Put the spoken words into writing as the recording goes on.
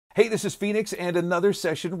Hey, this is Phoenix and another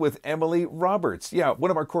session with Emily Roberts. Yeah,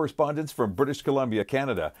 one of our correspondents from British Columbia,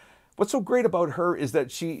 Canada. What's so great about her is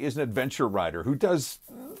that she is an adventure rider who does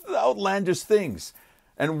outlandish things.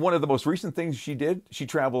 And one of the most recent things she did, she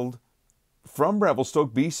traveled from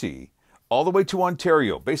Revelstoke, BC, all the way to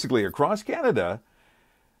Ontario, basically across Canada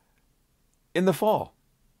in the fall.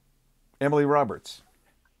 Emily Roberts.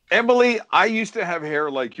 Emily, I used to have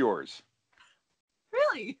hair like yours.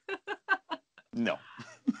 Really? No.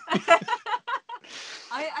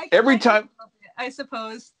 I Every kind of time, love it, I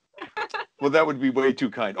suppose. well, that would be way too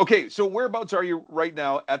kind. Okay, so whereabouts are you right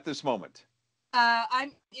now at this moment?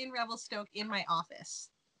 I'm in Revelstoke in my office.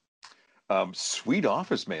 Sweet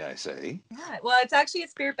office, may I say? Yeah, well, it's actually a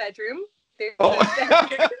spare bedroom. There's Oh, a bed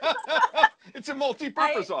here. it's a I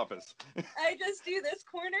multi-purpose office. I just do this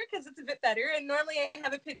corner because it's a bit better. And normally I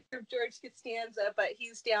have a picture of George Costanza, but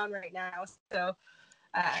he's down right now, so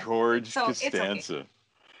George it's okay. Costanza.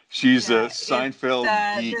 She's a Yeah, it's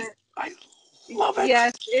Seinfeld geek. I love it.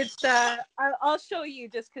 yes, it's I'll show you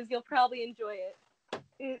just because you'll probably enjoy it.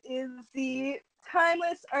 It is the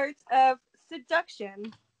timeless art of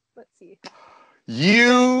seduction. Let's see.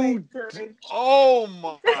 You, oh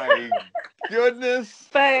my goodness.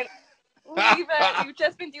 But we've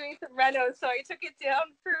just been doing some renos, so I took it down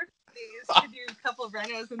for days to do a couple of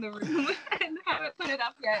renos in the room and haven't put it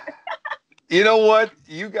up yet. You know what?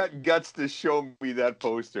 You got guts to show me that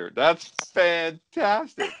poster. That's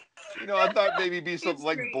fantastic. I thought maybe it'd be something It's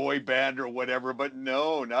like great. boy band or whatever, but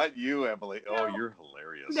no, not you, Emily. Oh, No, you're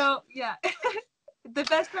hilarious. no, yeah. The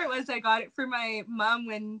best part was I got it for my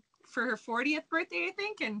mom for her 40th birthday, I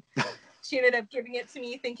think, and she ended up giving it to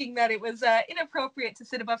me thinking that it was inappropriate to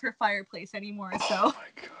sit above her fireplace anymore. Oh So my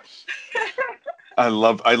gosh. I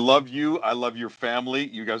love you. I love your family.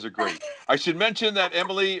 You guys are great. I should mention that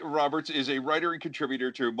Emily Roberts is a writer and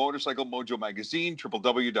contributor to Motorcycle Mojo magazine,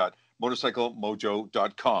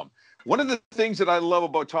 www.motorcyclemojo.com. One of the things that I love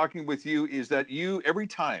about talking with you is that every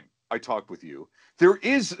time I talk with you, there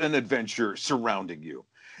is an adventure surrounding you.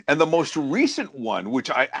 And the most recent one, which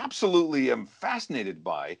I absolutely am fascinated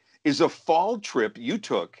by, is a fall trip you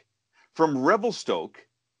took from Revelstoke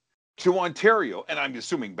to Ontario, and I'm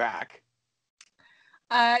assuming back.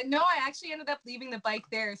 no, I actually ended up leaving the bike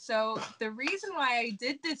there. So the reason why I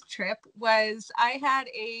did this trip was I had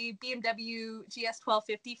a BMW GS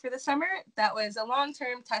 1250 for the summer. That was a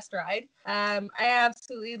long-term test ride. I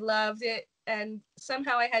absolutely loved it, and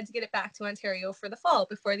somehow I had to get it back to Ontario for the fall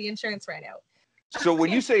before the insurance ran out. So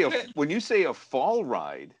when you say a fall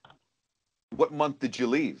ride, what month did you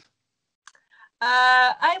leave?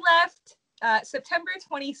 I left September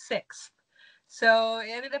 26th. So it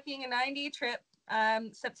ended up being a 9-day trip,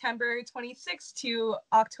 September 26th to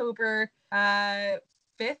October 5th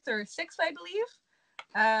or 6th, I believe.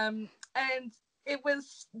 And it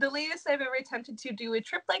was the latest I've ever attempted to do a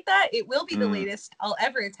trip like that. It will be the Mm. latest I'll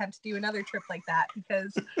ever attempt to do another trip like that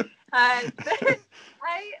because I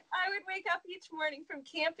would wake up each morning from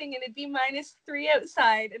camping and it'd be -3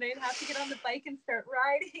 outside, and I'd have to get on the bike and start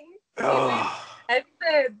riding. Oh. I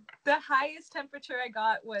think the highest temperature I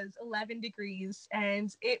got was 11 degrees,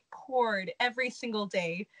 and it poured every single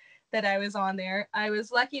day that I was on there. I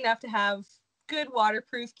was lucky enough to have good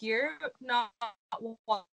waterproof gear, not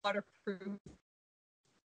waterproof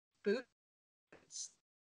boots,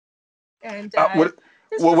 and What?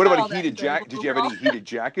 this Well, was what not about a all that heated enjoyable jacket? Did you have overall. any heated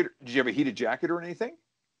jacket? Did you have a heated jacket or anything?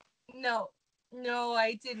 No, no,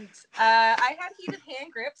 I didn't. I had heated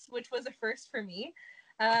hand grips, which was a first for me.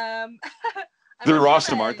 Um, I'm not They're sure if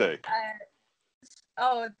awesome, aren't they?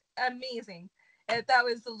 oh, amazing. That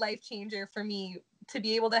was the life changer for me to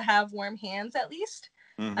be able to have warm hands at least.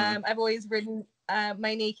 Mm-hmm. I've always ridden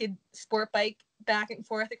my naked sport bike back and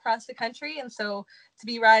forth across the country, and so to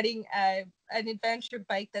be riding an adventure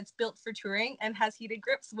bike that's built for touring and has heated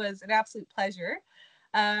grips was an absolute pleasure.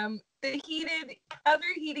 The other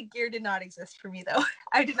heated gear did not exist for me though.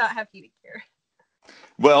 I did not have heated gear.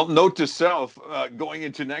 Well, note to self: going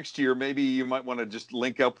into next year, maybe you might want to just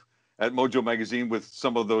link up at Mojo Magazine with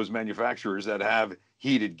some of those manufacturers that have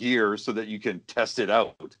heated gear, so that you can test it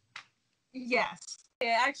out. Yes. I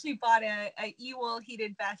actually bought a Ewell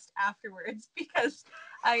heated vest afterwards because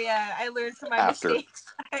I learned from my After. mistakes.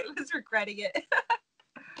 I was regretting it.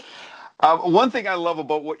 One thing I love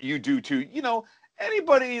about what you do too,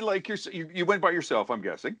 anybody like you went by yourself, I'm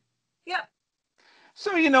guessing. Yeah.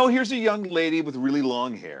 So, here's a young lady with really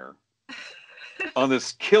long hair on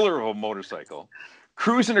this killer of a motorcycle,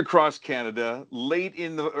 cruising across Canada late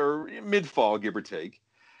in the or mid fall, give or take.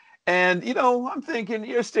 And, I'm thinking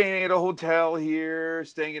you're staying at a hotel here,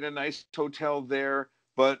 staying at a nice hotel there.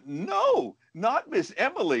 But no, not Miss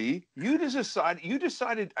Emily. You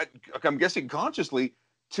decided, I'm guessing consciously,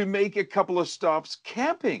 to make a couple of stops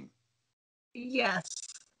camping. Yes.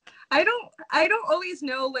 I don't always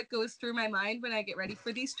know what goes through my mind when I get ready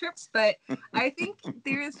for these trips, but I think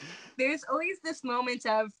there's always this moment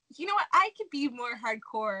of, you know what, I could be more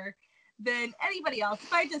hardcore than anybody else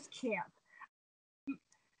if I just camp.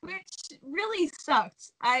 Which really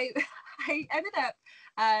sucked. I ended up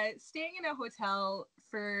staying in a hotel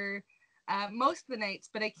for most of the nights,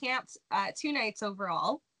 but I camped 2 nights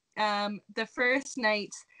overall. The first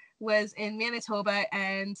night was in Manitoba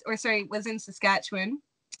was in Saskatchewan,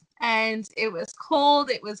 and it was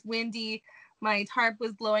cold, it was windy, my tarp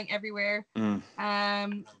was blowing everywhere.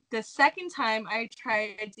 Mm. The second time I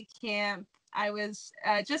tried to camp, I was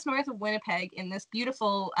just north of Winnipeg in this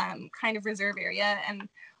beautiful kind of reserve area and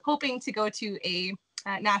hoping to go to a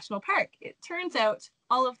national park. It turns out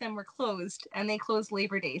all of them were closed, and they closed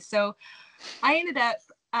Labor Day. So I ended up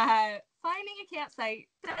finding a campsite,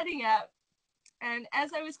 setting up, and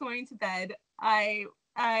as I was going to bed, I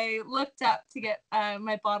looked up to get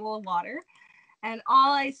my bottle of water, and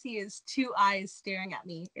all I see is two eyes staring at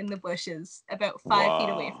me in the bushes about 5 feet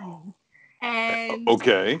away from Wow. me. And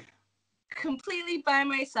Okay. completely by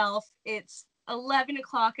myself, it's 11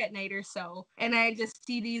 o'clock at night or so, and I just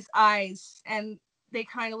see these eyes, and they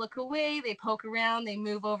kind of look away, they poke around, they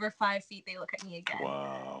move over 5 feet, they look at me again.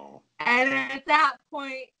 Wow. And at that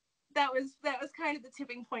point, that was kind of the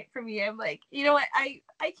tipping point for me. I'm like, you know what, I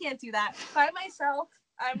can't do that by myself.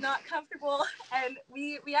 I'm not comfortable. And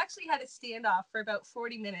we actually had a standoff for about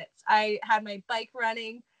 40 minutes. I had my bike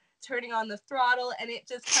running, turning on the throttle, and it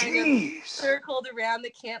just kind of Jeez. circled around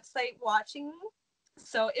the campsite watching me.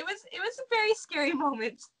 So it was a very scary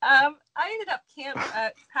moment. I ended up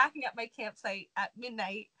packing up my campsite at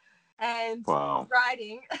midnight and Wow.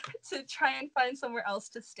 riding to try and find somewhere else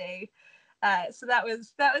to stay. So that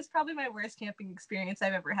was probably my worst camping experience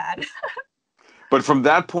I've ever had. But from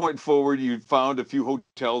that point forward, you found a few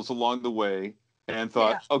hotels along the way and Yeah,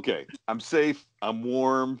 thought, okay, I'm safe, I'm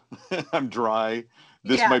warm, I'm dry.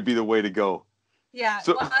 This yeah, might be the way to go. yeah.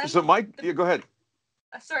 So, Well, so Mike, yeah, go ahead.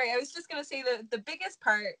 sorry, I was just gonna say the biggest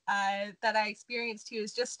part that I experienced too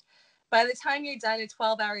is just by the time you're done a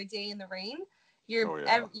 12-hour day in the rain, Oh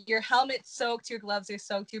yeah. your helmet's soaked, your gloves are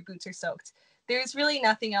soaked, your boots are soaked. There's really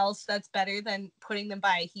nothing else that's better than putting them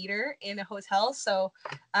by a heater in a hotel. So,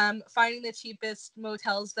 finding the cheapest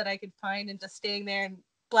motels that I could find and just staying there and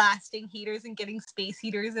blasting heaters and getting space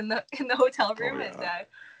heaters in the hotel Oh room, and yeah.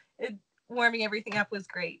 it, warming everything up was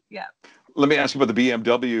great. Yeah. Let me ask you about the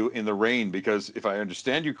BMW in the rain, because if I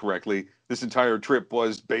understand you correctly, this entire trip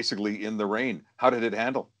was basically in the rain. How did it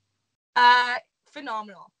handle? Uh,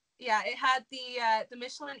 Phenomenal. Yeah, it had the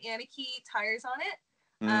Michelin Aniki tires on it,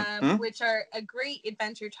 Hmm. which are a great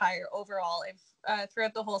adventure tire overall. If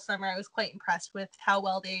throughout the whole summer, I was quite impressed with how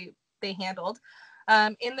well they handled.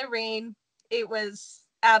 In the rain, it was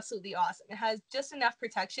absolutely awesome. It has just enough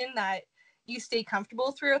protection that you stay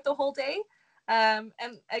comfortable throughout the whole day. And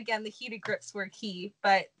again, the heated grips were key,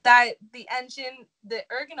 but that the engine, the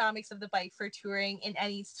ergonomics of the bike for touring in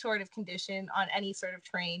any sort of condition on any sort of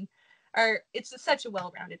terrain it's just such a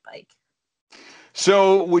well-rounded bike.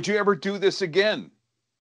 So, would you ever do this again?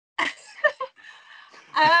 um,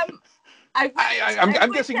 I wouldn't. I I'm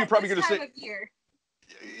wouldn't guessing you're at probably this going to time say, of year.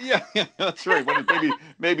 yeah, yeah, that's right. When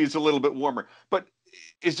maybe it's a little bit warmer. But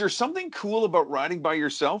is there something cool about riding by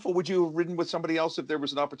yourself, or would you have ridden with somebody else if there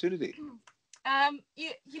was an opportunity?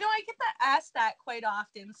 You know, I get asked that quite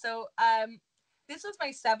often. So, this was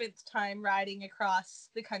my seventh time riding across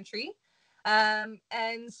the country, and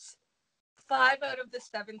 5 out of the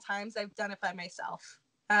 7 times I've done it by myself.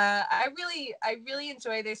 I really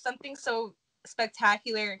enjoy. There's something so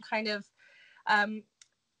spectacular and kind of um,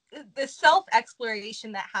 the self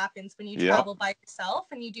exploration that happens when you Yep. travel by yourself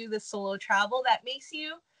and you do the solo travel that makes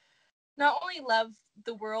you not only love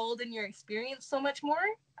the world and your experience so much more,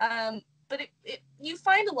 but you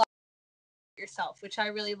find a lot of yourself, which I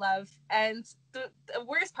really love. And the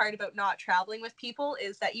worst part about not traveling with people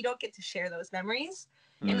is that you don't get to share those memories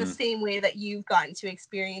in the Mm. same way that you've gotten to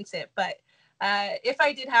experience it. But if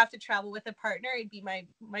I did have to travel with a partner, it'd be my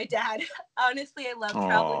dad. Honestly, I love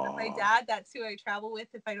traveling with my Oh, dad. That's who I travel with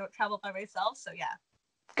if I don't travel by myself. So yeah.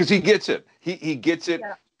 because he gets it. He gets it.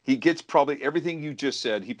 Yeah. He gets probably everything you just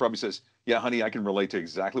said. He probably says, "Yeah, honey, I can relate to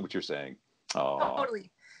exactly what you're saying." Oh,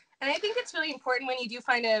 Totally. And I think it's really important when you do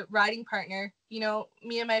find a riding partner. You know,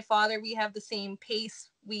 me and my father, we have the same pace.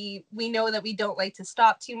 We know that we don't like to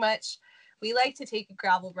stop too much. We like to take a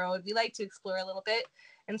gravel road. We like to explore a little bit.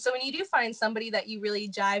 And so when you do find somebody that you really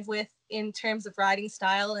jive with in terms of riding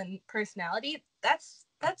style and personality, that's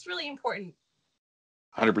really important.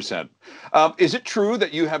 100%. Is it true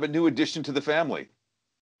that you have a new addition to the family?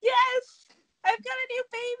 Yes, I've got a new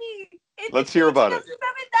baby. It's a Let's hear about KTM it.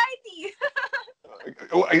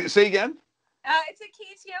 790. Say again? It's a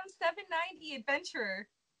KTM 790 Adventurer.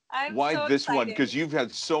 I'm Why so this one? excited. Because you've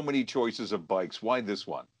had so many choices of bikes. Why this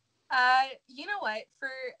one? You know what?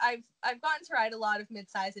 I've gotten to ride a lot of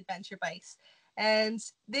mid-size adventure bikes, and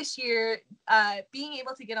this year, being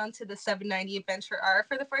able to get onto the 790 Adventure R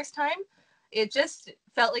for the first time, it just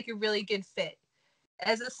felt like a really good fit.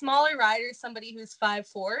 As a smaller rider, somebody who's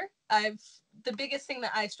 5'4", the biggest thing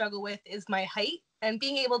that I struggle with is my height and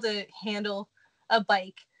being able to handle a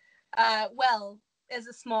bike well as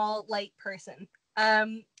a small light person.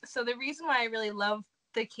 So the reason why I really love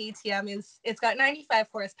the KTM is it's got 95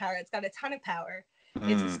 horsepower. It's got a ton of power.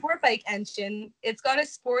 It's a Mm, sport bike engine. It's got a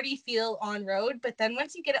sporty feel on road, but then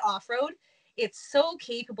once you get it off road, it's so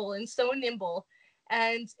capable and so nimble.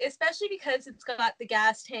 And especially because it's got the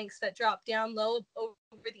gas tanks that drop down low over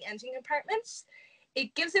the engine compartments,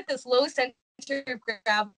 it gives it this low center of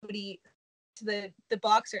gravity to the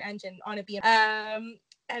boxer engine on a BM.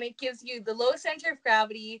 And it gives you the low center of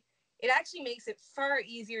gravity. It actually makes it far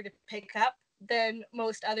easier to pick up than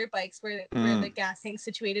most other bikes where the mm. gas tank's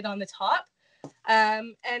situated on the top.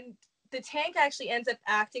 And the tank actually ends up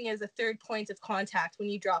acting as a third point of contact when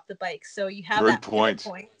you drop the bike. So you have Third that pivot point.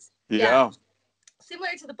 point. Yeah. Yeah.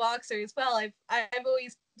 Similar to the Boxer as well. I've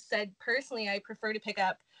always said personally I prefer to pick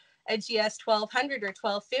up a GS 1200 or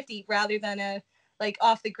 1250 rather than a like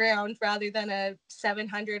off the ground rather than a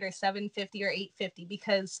 700 or 750 or 850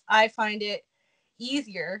 because I find it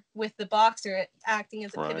easier with the Boxer acting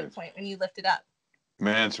as a pivot Right. point when you lift it up.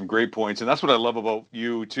 Man, some great points. And that's what I love about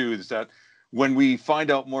you, too, is that when we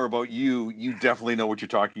find out more about you, you definitely know what you're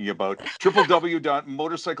talking about.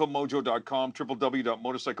 www.motorcyclemojo.com,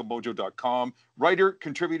 www.motorcyclemojo.com. Writer,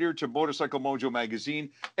 contributor to Motorcycle Mojo magazine.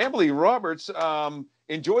 Emily Roberts,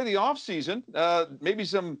 enjoy the off season. Maybe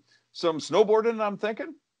some snowboarding, I'm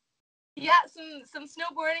thinking. Yeah, some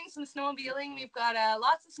snowboarding, some snowmobiling. We've got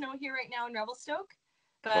lots of snow here right now in Revelstoke,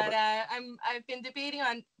 Love but it. I've been debating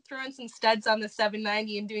on throwing some studs on the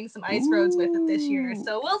 790 and doing some ice roads with it this year. Ooh.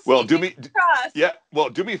 So we'll Well, see. Fingers crossed. yeah. Well,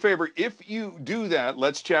 do me a favor. If you do that,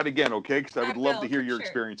 let's chat again, okay? Because I I would love to will hear for your sure.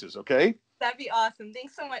 experiences, okay? That'd be awesome.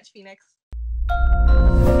 Thanks so much, Phoenix.